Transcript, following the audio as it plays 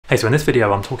Hey, so in this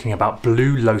video I'm talking about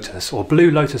blue lotus or blue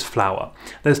lotus flower.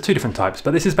 There's two different types,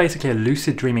 but this is basically a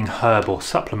lucid dreaming herb or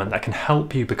supplement that can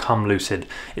help you become lucid.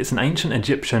 It's an ancient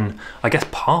Egyptian, I guess,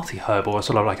 party herb, or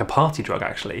sort of like a party drug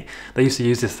actually. They used to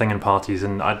use this thing in parties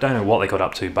and I don't know what they got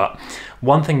up to, but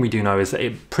one thing we do know is that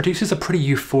it produces a pretty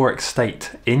euphoric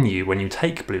state in you when you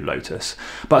take blue lotus.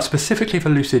 But specifically for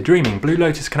lucid dreaming, blue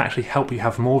lotus can actually help you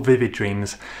have more vivid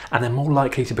dreams and they're more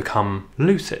likely to become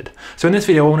lucid. So in this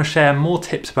video I want to share more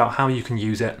tips about how you can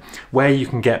use it, where you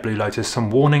can get blue lotus,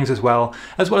 some warnings as well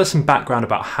as some background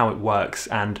about how it works,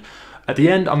 and at the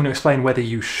end I'm going to explain whether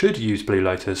you should use blue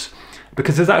lotus,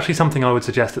 because there's actually something I would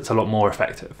suggest that's a lot more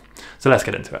effective. So let's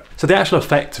get into it. So the actual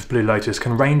effect of blue lotus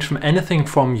can range from anything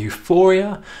from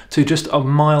euphoria to just a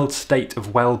mild state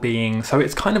of well-being. So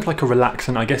it's kind of like a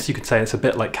relaxant. I guess you could say it's a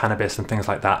bit like cannabis and things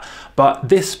like that. But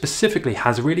this specifically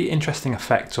has really interesting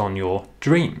effects on your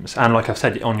dreams. And like I've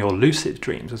said, on your lucid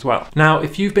dreams as well. Now,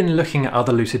 if you've been looking at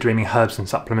other lucid dreaming herbs and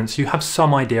supplements, you have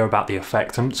some idea about the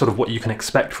effects and sort of what you can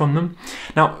expect from them.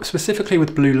 Now, specifically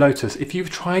with blue lotus, if you've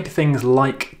tried things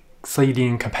like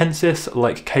Selene capensis,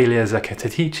 like Camellia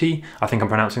zakatatici, I think I'm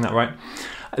pronouncing that right,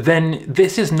 then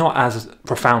this is not as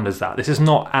profound as that. This is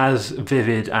not as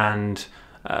vivid and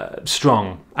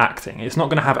strong acting. It's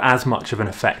not going to have as much of an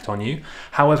effect on you.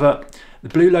 However, the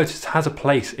blue lotus has a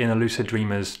place in a lucid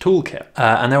dreamer's toolkit,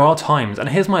 and there are times, and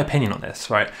here's my opinion on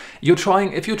this, right?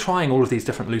 If you're trying all of these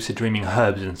different lucid dreaming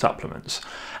herbs and supplements,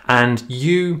 and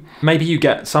maybe you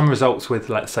get some results with,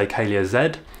 let's say, Camellia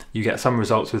Z, you get some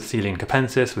results with Selene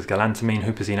capensis, with galantamine,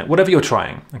 huperzine, whatever you're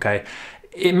trying, okay?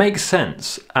 It makes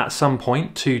sense at some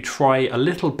point to try a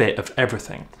little bit of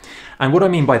everything. And what I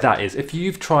mean by that is if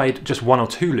you've tried just one or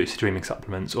two lucid dreaming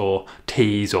supplements or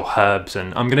teas or herbs,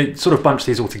 and I'm going to sort of bunch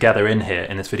these all together in here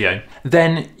in this video,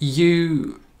 then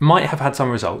you might have had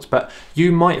some results, but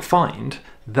you might find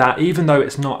that even though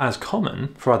it's not as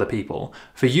common for other people,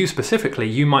 for you specifically,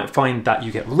 you might find that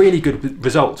you get really good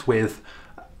results with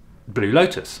blue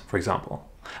lotus, for example.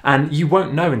 And you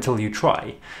won't know until you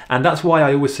try. And that's why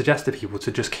I always suggest to people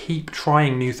to just keep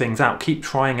trying new things out, keep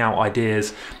trying out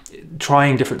ideas,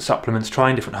 trying different supplements,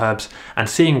 trying different herbs, and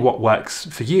seeing what works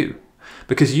for you.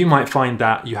 Because you might find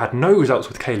that you had no results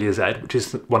with Camellia Z, which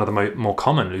is one of the more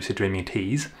common lucid dreaming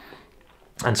teas,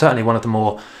 and certainly one of the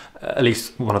more, at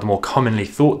least one of the more commonly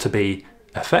thought to be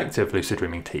effective lucid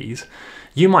dreaming teas.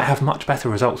 You might have much better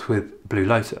results with blue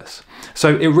lotus.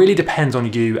 So it really depends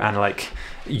on you and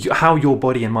how your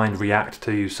body and mind react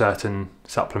to certain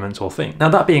supplements or things. Now,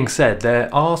 that being said,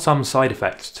 there are some side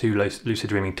effects to lucid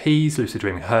dreaming teas, lucid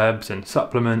dreaming herbs and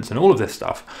supplements and all of this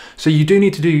stuff. So you do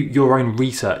need to do your own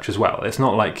research as well. It's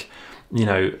not like, you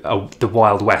know, the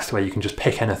Wild West where you can just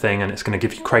pick anything and it's going to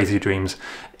give you crazy dreams.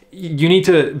 You need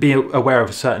to be aware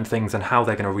of certain things and how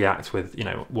they're going to react with, you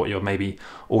know, what you're maybe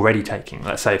already taking.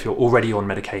 Let's say if you're already on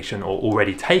medication or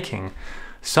already taking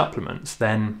supplements,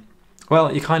 then,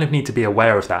 well, you kind of need to be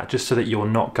aware of that just so that you're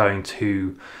not going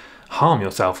to harm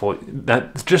yourself, or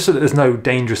just so that there's no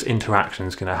dangerous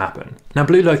interactions going to happen. Now,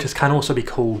 blue lotus can also be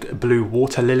called blue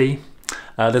water lily.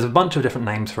 There's a bunch of different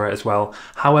names for it as well.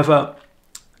 However,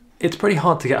 it's pretty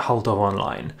hard to get hold of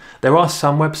online. There are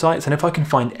some websites, and if I can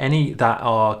find any that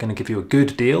are going to give you a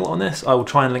good deal on this, I will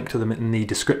try and link to them in the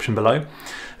description below.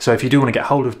 So if you do want to get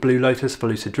hold of blue lotus for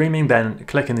lucid dreaming, then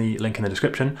click in the link in the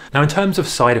description. Now, in terms of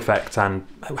side effects and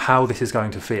how this is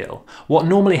going to feel, what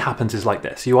normally happens is like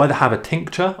this. You either have a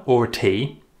tincture or a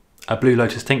tea, a blue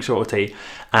lotus tincture or tea,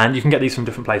 and you can get these from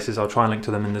different places. I'll try and link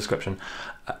to them in the description.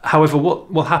 However,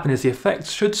 what will happen is the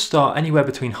effects should start anywhere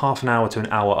between half an hour to an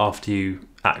hour after you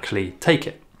actually take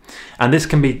it. And this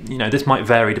can be, you know, this might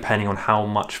vary depending on how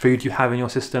much food you have in your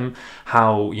system,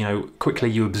 how, you know, quickly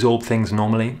you absorb things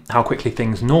normally, how quickly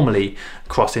things normally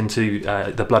cross into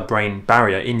the blood-brain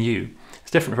barrier in you. It's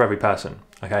different for every person,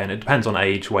 okay? And it depends on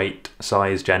age, weight,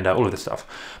 size, gender, all of this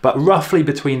stuff. But roughly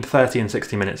between 30 and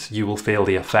 60 minutes, you will feel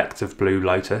the effects of blue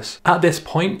lotus. At this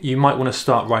point, you might want to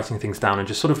start writing things down and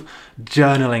just sort of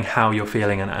journaling how you're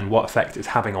feeling and what effect it's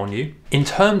having on you. In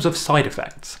terms of side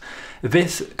effects,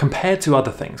 this, compared to other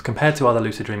things, compared to other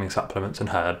lucid dreaming supplements and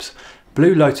herbs,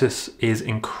 blue lotus is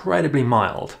incredibly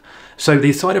mild. So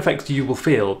the side effects you will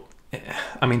feel,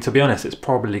 I mean, to be honest, it's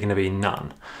probably going to be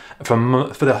none. For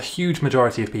the huge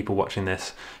majority of people watching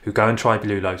this who go and try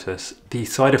blue lotus, the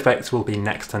side effects will be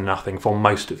next to nothing for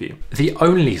most of you. The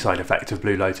only side effect of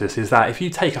blue lotus is that if you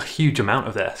take a huge amount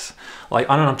of this, like,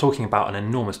 I know I'm talking about an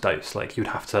enormous dose, like you'd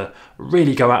have to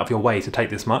really go out of your way to take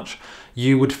this much,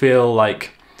 you would feel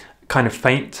like kind of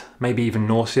faint, maybe even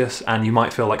nauseous, and you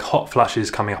might feel like hot flushes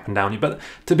coming up and down you. But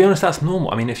to be honest, that's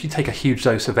normal. I mean, if you take a huge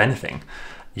dose of anything,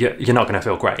 you're not going to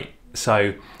feel great.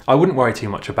 So I wouldn't worry too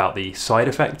much about the side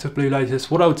effects of Blue Lotus.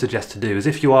 What I would suggest to do is,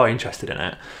 if you are interested in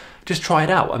it, just try it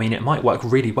out. I mean, it might work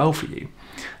really well for you.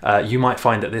 You might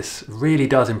find that this really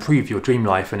does improve your dream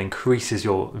life and increases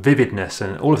your vividness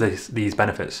and all of these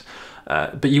benefits,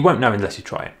 but you won't know unless you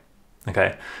try it.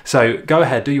 Okay, so go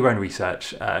ahead, do your own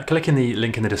research, click in the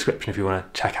link in the description if you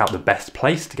want to check out the best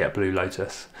place to get Blue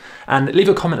Lotus, and leave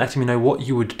a comment letting me know what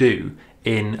you would do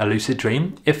in a lucid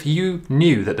dream if you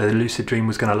knew that the lucid dream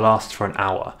was going to last for an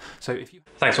hour. So if you...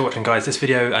 Thanks for watching, guys. This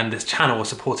video and this channel was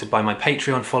supported by my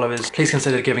Patreon followers. Please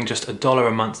consider giving just $1 a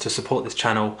month to support this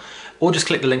channel, or just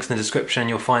click the links in the description.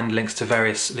 You'll find links to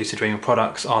various lucid dreaming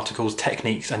products, articles,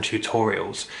 techniques and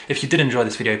tutorials. If you did enjoy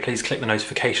this video, please click the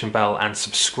notification bell and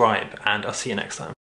subscribe, and I'll see you next time.